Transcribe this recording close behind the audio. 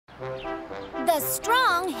The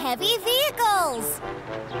strong, heavy vehicles.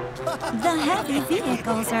 The heavy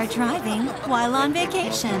vehicles are driving while on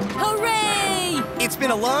vacation. Hooray! It's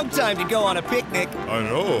been a long time to go on a picnic. I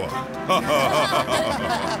know.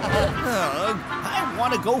 I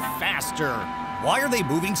want to go faster. Why are they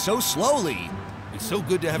moving so slowly? It's so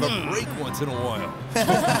good to have a break once in a while.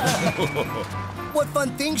 What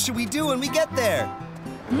fun things should we do when we get there?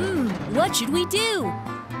 What should we do?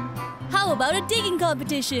 How about a digging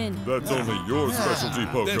competition? That's only your specialty,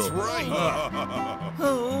 Poco. That's right.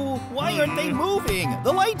 Oh, why aren't they moving?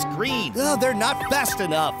 The light's green. Oh, they're not fast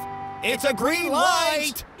enough. It's a green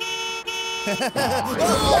light.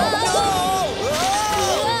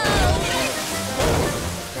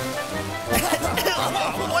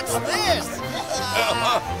 What's this?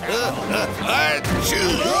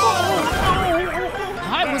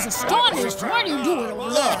 I was astonished. What are you doing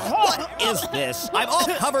over there? What is this? I'm all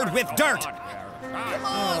covered with dirt.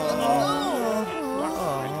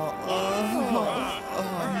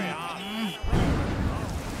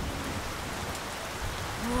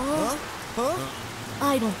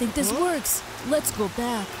 I don't think this works. Let's go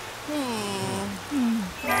back.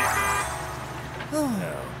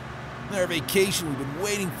 Our vacation we've been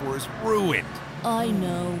waiting for is ruined. I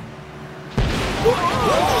know.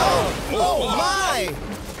 Oh, my!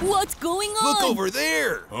 What's going on? Look over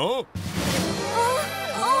there. Huh?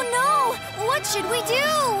 Oh no! What should we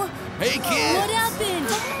do? Hey, kids. What happened?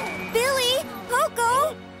 Billy,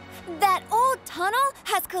 Poco, that old tunnel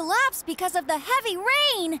has collapsed because of the heavy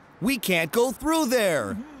rain. We can't go through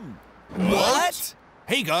there. What?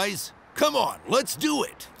 Hey, guys. Come on, let's do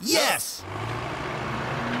it. Yes!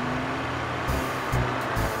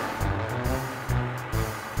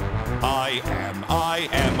 I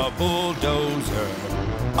am a bulldozer.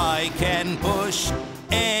 I can push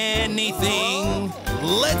anything.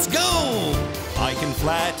 Let's go! I can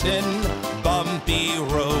flatten bumpy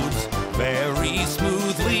roads very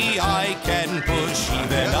smoothly. I can push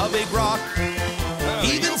even a big rock,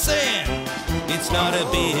 even sand. It's not a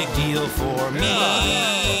big deal for me.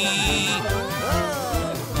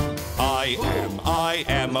 I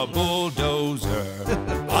am a bulldozer.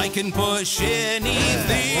 I can push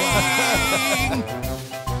anything.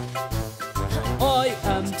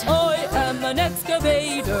 I am an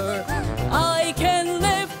excavator. I can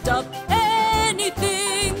lift up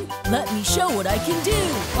anything. Let me show what I can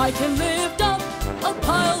do. I can lift up a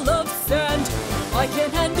pile of sand. I can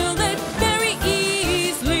handle it very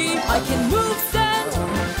easily. I can move sand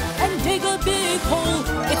and dig a big hole.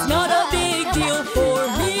 It's not a big deal for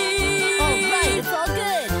me. All right, it's all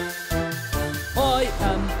good.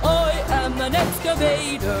 I am an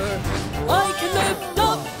excavator. I can lift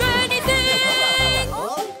up anything.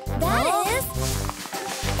 That is...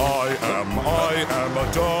 I am a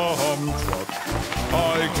dump truck. I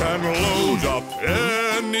can load up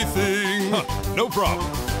anything. No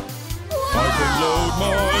problem. I can load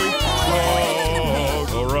my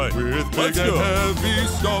truck. All right, with big and heavy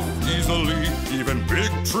stuff easily, even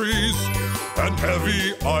big trees and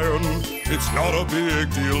heavy iron. It's not a big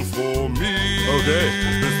deal for me. Okay,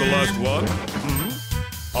 here's the last one.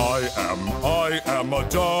 I am a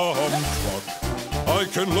dump truck. I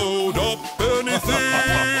can load up anything.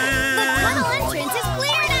 The tunnel entrance is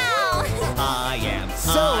clear now.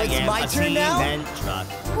 So it's my turn now? Truck.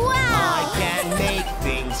 Wow. I can make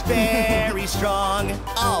things very strong.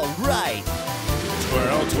 All right.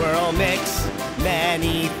 Twirl, twirl, mix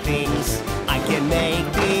many things. I can make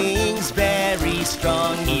things very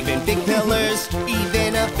strong. Even big pillars,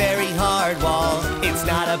 even a very hard wall. It's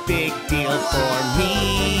not a big deal for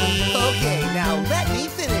me. Okay, now let me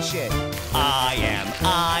finish it.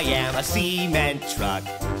 I am a cement truck.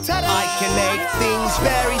 Ta-da! I can make things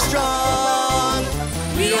very strong.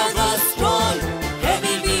 We are the strong,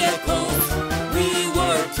 heavy vehicles. We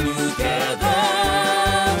work together.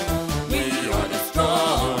 We are the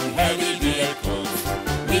strong, heavy vehicles.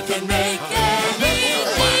 We can make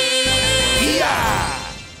anything.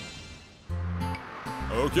 Yeah!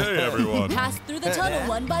 Okay, everyone. Pass through the tunnel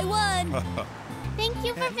one by one. Thank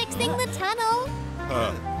you for fixing the tunnel.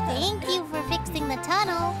 Thank you for fixing the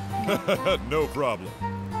tunnel. No problem.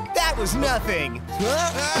 That was nothing.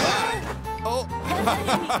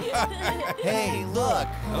 Hey, look.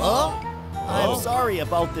 I'm sorry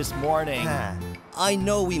about this morning. I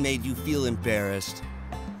know we made you feel embarrassed.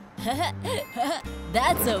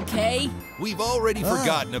 That's okay. We've already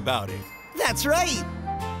forgotten about it. That's right.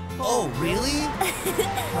 Oh, really?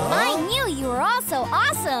 I knew you were all so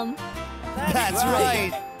awesome. That's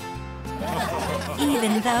right.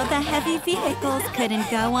 Even though the heavy vehicles couldn't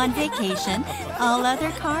go on vacation, all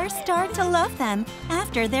other cars start to love them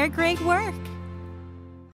after their great work.